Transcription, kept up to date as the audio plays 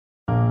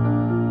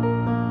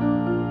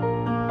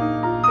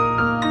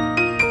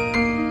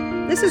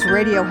This is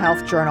Radio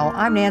Health Journal.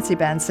 I'm Nancy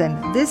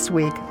Benson. This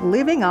week,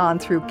 living on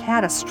through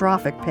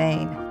catastrophic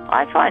pain.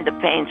 I find the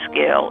pain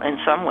scale in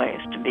some ways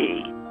to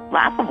be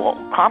laughable,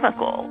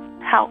 comical.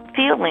 How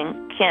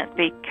feeling can't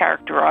be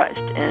characterized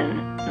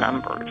in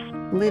numbers.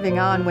 Living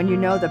on when you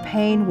know the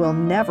pain will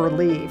never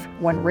leave,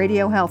 when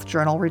Radio Health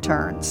Journal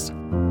returns.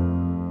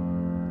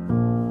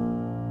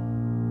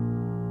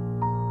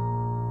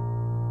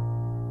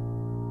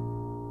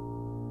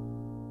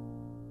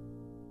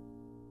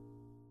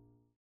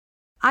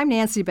 I'm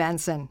Nancy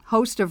Benson,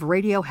 host of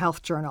Radio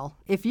Health Journal.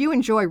 If you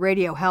enjoy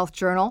Radio Health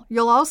Journal,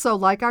 you'll also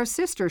like our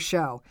sister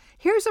show.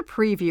 Here's a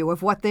preview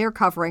of what they're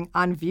covering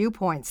on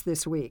Viewpoints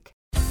this week.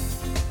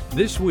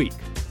 This week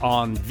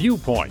on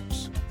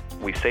Viewpoints.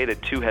 We say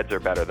that two heads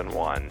are better than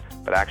one,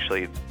 but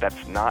actually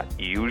that's not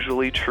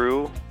usually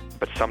true,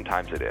 but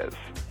sometimes it is.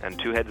 And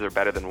two heads are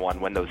better than one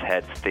when those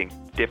heads think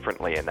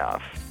differently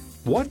enough.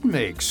 What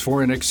makes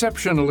for an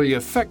exceptionally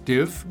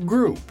effective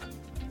group?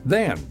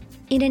 Then,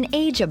 in an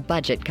age of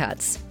budget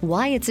cuts,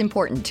 why it's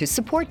important to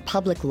support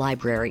public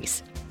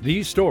libraries.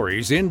 These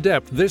stories in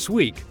depth this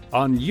week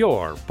on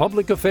your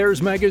public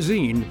affairs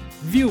magazine,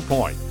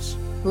 Viewpoints.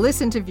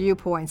 Listen to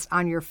Viewpoints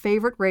on your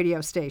favorite radio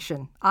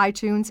station,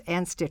 iTunes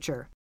and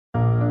Stitcher.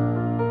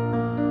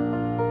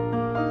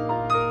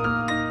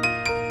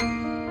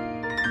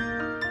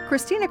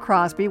 Christina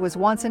Crosby was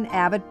once an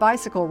avid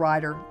bicycle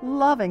rider,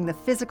 loving the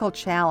physical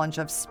challenge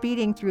of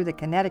speeding through the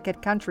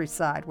Connecticut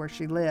countryside where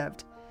she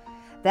lived.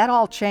 That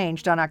all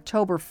changed on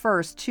October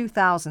 1st,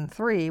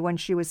 2003, when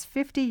she was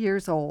 50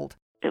 years old.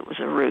 It was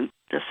a route,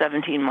 a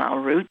 17-mile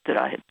route that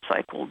I had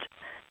cycled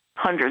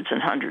hundreds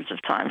and hundreds of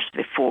times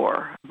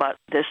before. But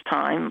this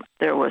time,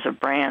 there was a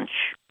branch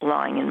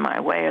lying in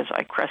my way as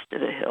I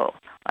crested a hill.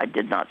 I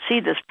did not see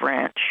this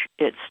branch.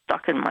 It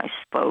stuck in my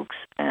spokes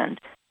and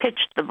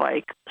pitched the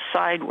bike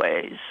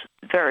sideways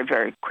very,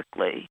 very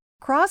quickly.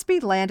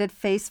 Crosby landed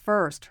face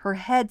first. Her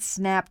head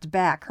snapped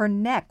back. Her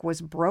neck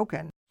was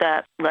broken.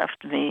 That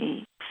left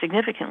me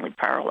significantly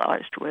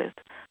paralyzed with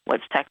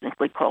what's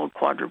technically called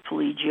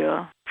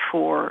quadriplegia,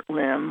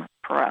 four-limb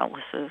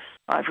paralysis.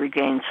 I've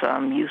regained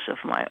some use of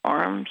my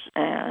arms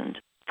and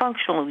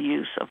functional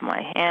use of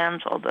my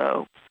hands,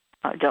 although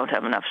I don't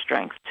have enough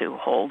strength to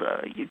hold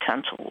a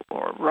utensil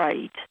or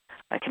write.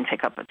 I can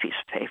pick up a piece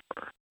of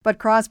paper. But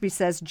Crosby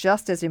says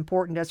just as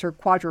important as her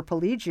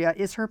quadriplegia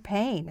is her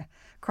pain.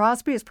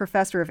 Crosby is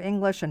professor of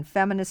English and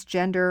feminist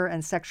gender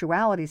and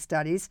sexuality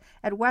studies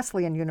at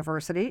Wesleyan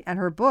University, and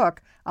her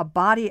book, A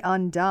Body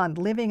Undone,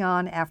 Living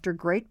On After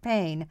Great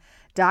Pain,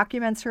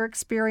 documents her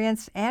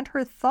experience and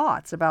her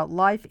thoughts about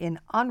life in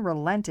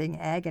unrelenting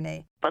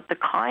agony. But the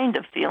kind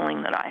of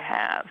feeling that I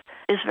have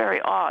is very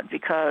odd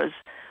because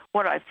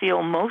what I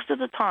feel most of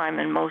the time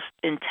and most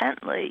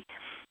intently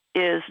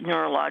is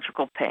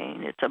neurological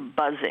pain. It's a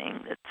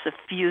buzzing that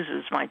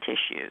suffuses my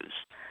tissues.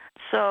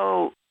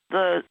 So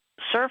the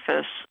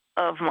surface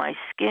of my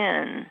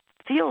skin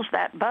feels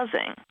that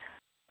buzzing,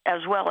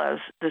 as well as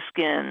the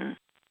skin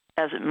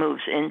as it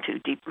moves into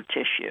deeper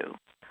tissue.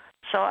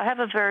 So I have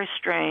a very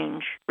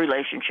strange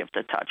relationship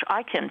to touch.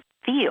 I can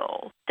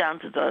feel down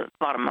to the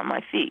bottom of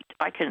my feet.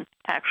 I can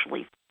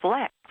actually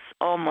flex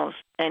almost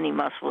any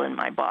muscle in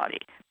my body,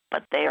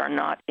 but they are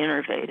not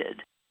innervated.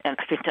 And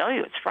I can tell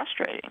you it's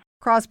frustrating.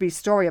 Crosby's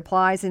story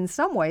applies in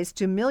some ways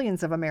to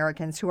millions of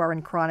Americans who are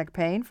in chronic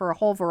pain for a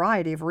whole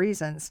variety of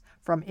reasons,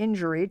 from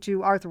injury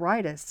to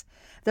arthritis.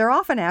 They're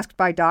often asked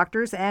by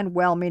doctors and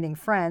well-meaning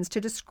friends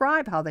to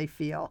describe how they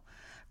feel.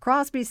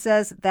 Crosby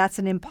says that's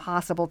an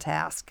impossible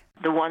task.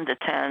 The 1 to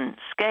 10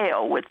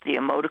 scale with the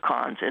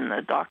emoticons in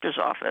the doctor's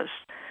office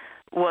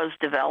was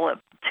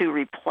developed to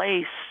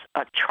replace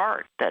a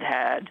chart that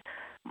had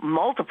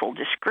multiple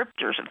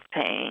descriptors of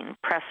pain: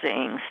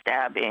 pressing,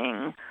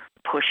 stabbing,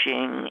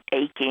 pushing,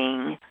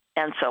 aching,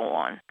 and so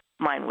on.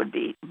 Mine would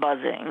be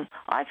buzzing.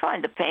 I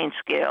find the pain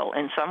scale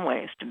in some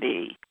ways to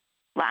be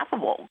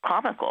laughable,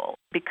 comical,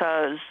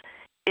 because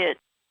it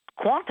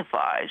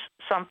quantifies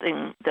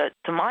something that,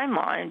 to my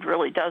mind,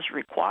 really does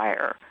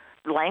require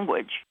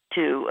language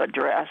to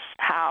address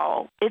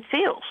how it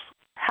feels.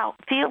 How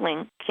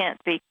feeling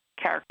can't be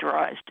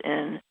characterized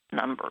in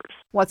numbers.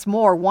 What's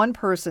more, one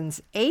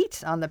person's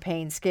 8 on the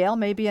pain scale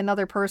may be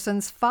another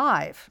person's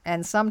 5,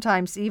 and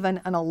sometimes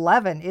even an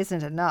 11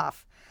 isn't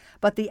enough.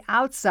 But the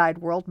outside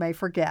world may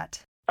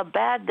forget. A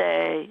bad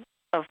day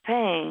of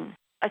pain,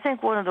 I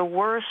think one of the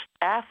worst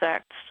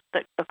affects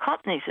that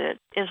accompanies it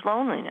is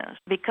loneliness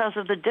because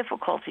of the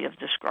difficulty of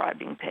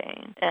describing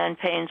pain and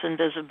pain's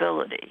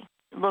invisibility.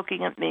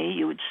 Looking at me,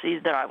 you would see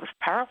that I was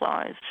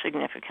paralyzed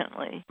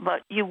significantly,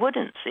 but you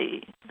wouldn't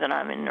see that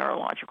I'm in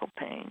neurological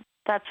pain.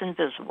 That's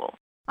invisible.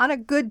 On a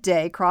good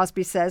day,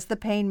 Crosby says the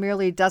pain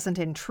merely doesn't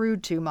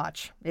intrude too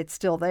much. It's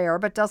still there,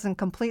 but doesn't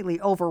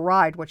completely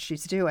override what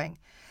she's doing.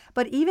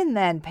 But even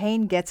then,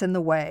 pain gets in the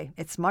way.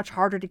 It's much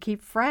harder to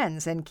keep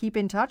friends and keep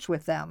in touch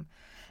with them.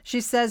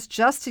 She says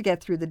just to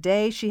get through the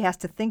day, she has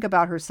to think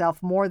about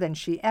herself more than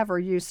she ever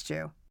used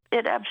to.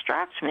 It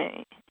abstracts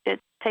me. It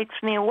takes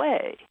me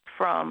away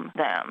from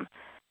them.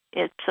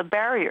 It's a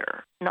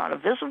barrier, not a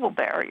visible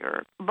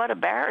barrier, but a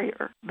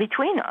barrier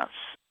between us.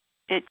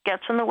 It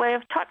gets in the way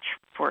of touch,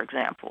 for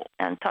example,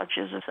 and touch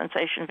is a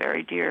sensation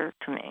very dear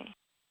to me.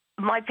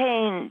 My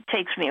pain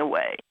takes me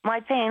away. My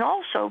pain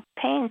also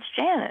pains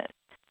Janet.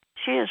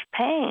 She is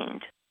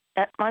pained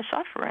at my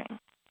suffering.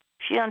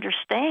 She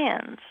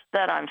understands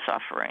that I'm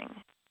suffering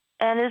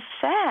and is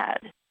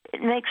sad.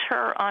 It makes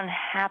her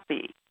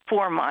unhappy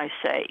for my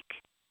sake,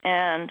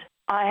 and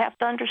I have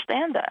to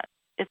understand that.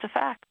 It's a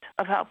fact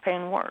of how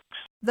pain works.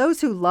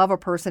 Those who love a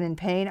person in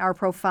pain are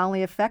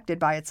profoundly affected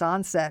by its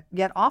onset,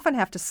 yet often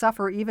have to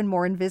suffer even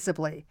more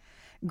invisibly.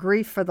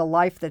 Grief for the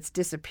life that's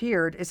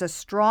disappeared is a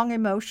strong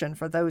emotion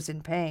for those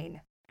in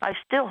pain. I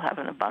still have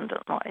an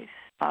abundant life.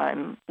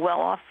 I'm well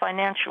off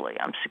financially.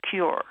 I'm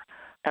secure.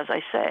 As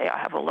I say, I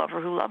have a lover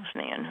who loves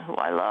me and who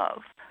I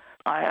love.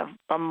 I have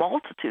a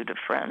multitude of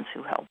friends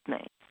who help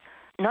me.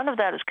 None of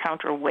that is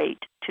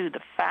counterweight to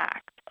the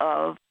fact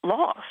of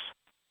loss.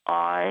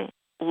 I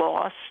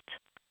lost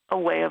a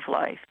way of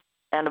life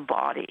and a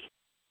body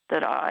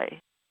that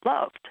I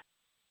loved.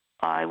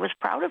 I was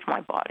proud of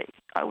my body.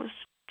 I was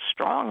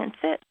strong and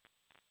fit.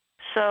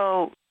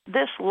 So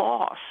this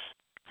loss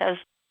has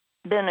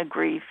been a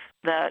grief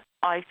that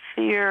I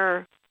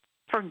fear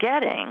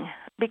forgetting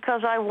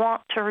because I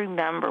want to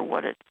remember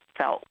what it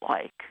felt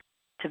like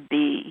to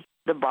be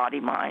the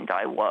body-mind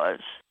I was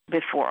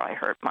before I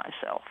hurt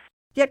myself.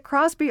 Yet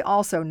Crosby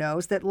also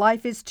knows that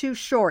life is too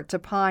short to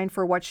pine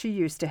for what she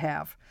used to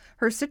have.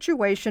 Her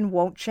situation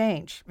won't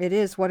change. It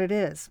is what it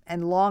is,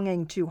 and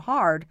longing too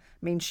hard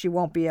means she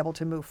won't be able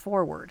to move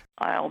forward.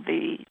 I'll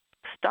be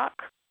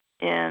stuck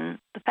in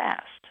the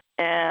past,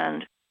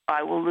 and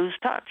I will lose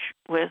touch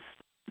with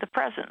the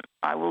present.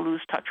 I will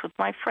lose touch with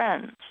my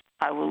friends.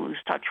 I will lose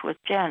touch with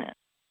Janet,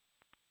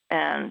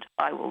 and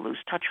I will lose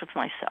touch with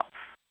myself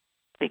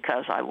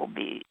because I will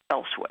be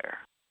elsewhere.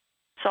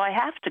 So I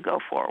have to go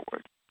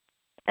forward.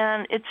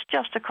 And it's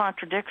just a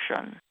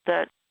contradiction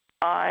that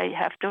I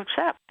have to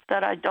accept,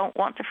 that I don't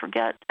want to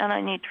forget and I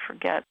need to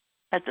forget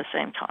at the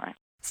same time.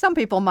 Some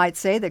people might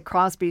say that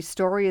Crosby's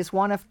story is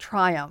one of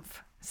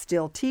triumph,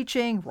 still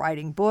teaching,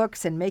 writing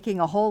books, and making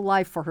a whole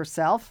life for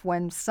herself,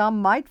 when some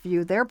might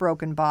view their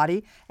broken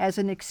body as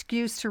an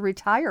excuse to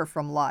retire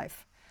from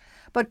life.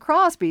 But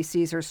Crosby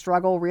sees her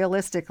struggle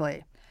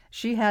realistically.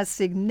 She has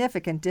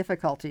significant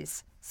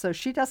difficulties, so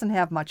she doesn't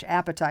have much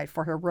appetite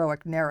for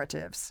heroic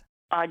narratives.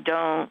 I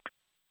don't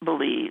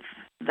believe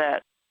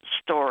that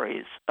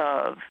stories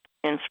of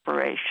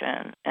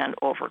inspiration and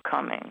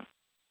overcoming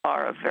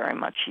are of very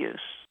much use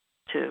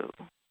to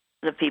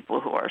the people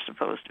who are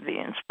supposed to be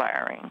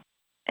inspiring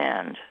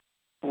and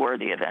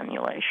worthy of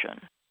emulation.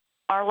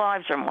 Our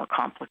lives are more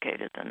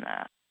complicated than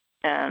that,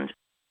 and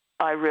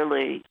I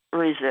really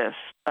resist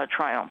a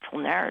triumphal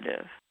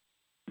narrative.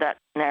 That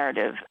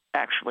narrative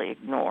actually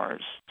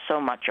ignores so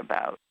much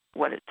about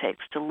what it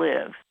takes to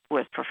live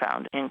with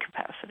profound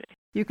incapacity.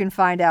 You can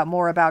find out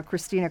more about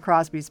Christina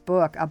Crosby's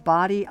book, A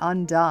Body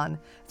Undone,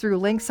 through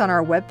links on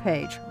our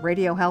webpage,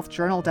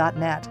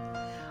 radiohealthjournal.net.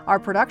 Our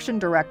production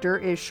director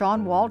is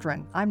Sean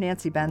Waldron. I'm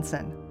Nancy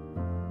Benson.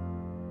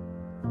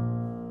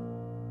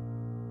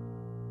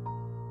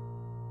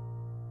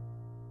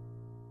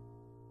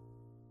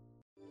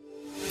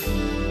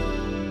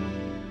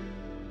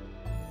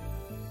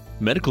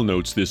 Medical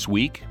notes this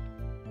week.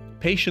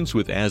 Patients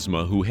with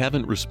asthma who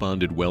haven't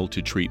responded well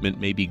to treatment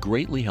may be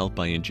greatly helped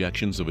by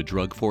injections of a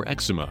drug for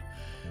eczema.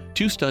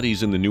 2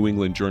 studies in the New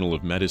England Journal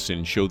of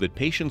Medicine show that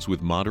patients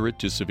with moderate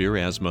to severe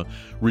asthma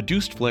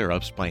reduced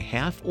flare-ups by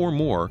half or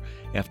more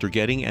after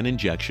getting an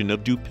injection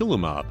of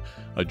dupilumab,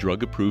 a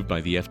drug approved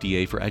by the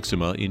FDA for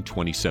eczema in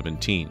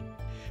 2017.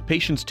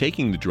 Patients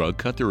taking the drug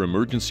cut their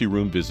emergency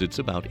room visits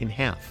about in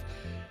half,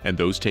 and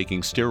those taking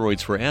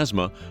steroids for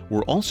asthma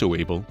were also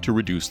able to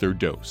reduce their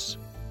dose.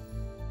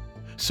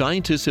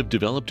 Scientists have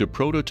developed a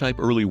prototype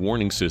early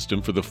warning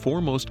system for the 4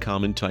 most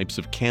common types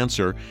of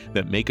cancer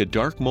that make a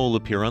dark mole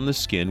appear on the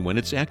skin when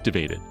it's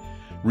activated.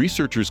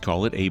 Researchers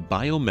call it a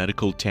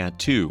biomedical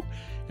tattoo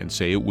and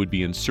say it would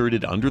be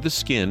inserted under the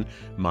skin,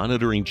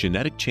 monitoring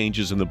genetic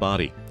changes in the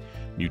body.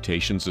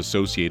 Mutations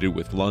associated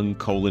with lung,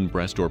 colon,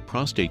 breast, or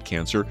prostate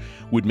cancer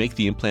would make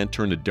the implant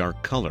turn a dark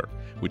color,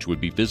 which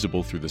would be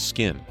visible through the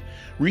skin.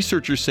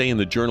 Researchers say in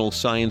the journal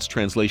Science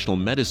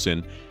Translational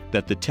Medicine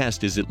that the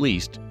test is at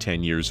least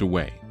 10 years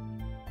away.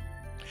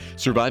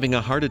 Surviving a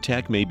heart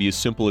attack may be as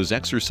simple as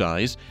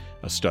exercise.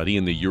 A study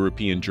in the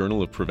European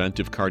Journal of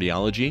Preventive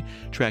Cardiology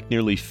tracked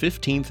nearly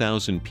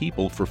 15,000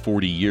 people for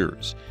 40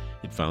 years.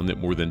 It found that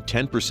more than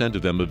 10%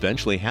 of them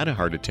eventually had a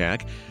heart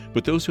attack,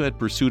 but those who had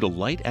pursued a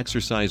light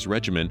exercise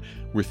regimen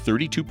were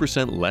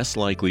 32% less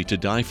likely to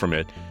die from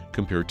it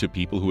compared to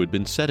people who had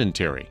been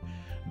sedentary.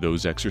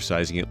 Those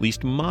exercising at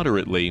least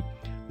moderately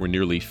were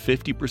nearly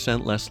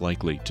 50% less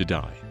likely to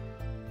die.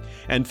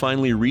 And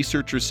finally,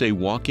 researchers say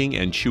walking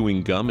and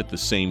chewing gum at the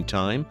same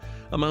time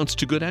amounts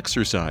to good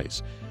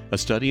exercise. A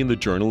study in the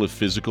Journal of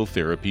Physical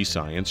Therapy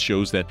Science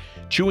shows that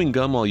chewing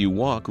gum while you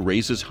walk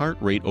raises heart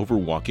rate over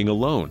walking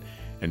alone,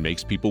 and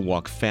makes people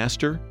walk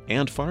faster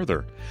and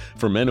farther.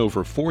 For men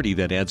over 40,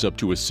 that adds up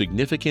to a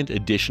significant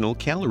additional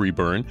calorie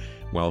burn,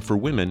 while for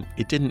women,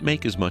 it didn't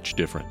make as much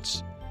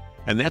difference.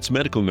 And that's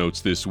Medical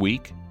Notes this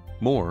week.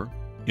 More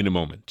in a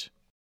moment.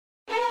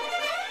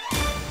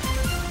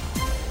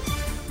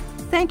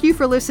 Thank you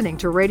for listening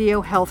to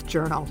Radio Health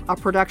Journal, a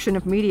production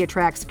of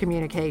MediaTrax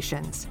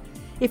Communications.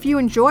 If you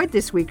enjoyed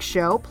this week's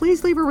show,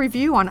 please leave a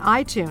review on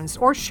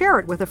iTunes or share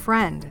it with a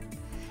friend.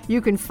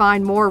 You can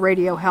find more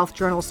Radio Health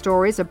Journal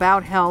stories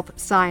about health,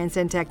 science,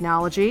 and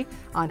technology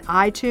on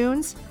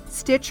iTunes,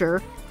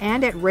 Stitcher,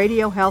 and at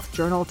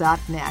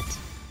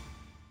radiohealthjournal.net.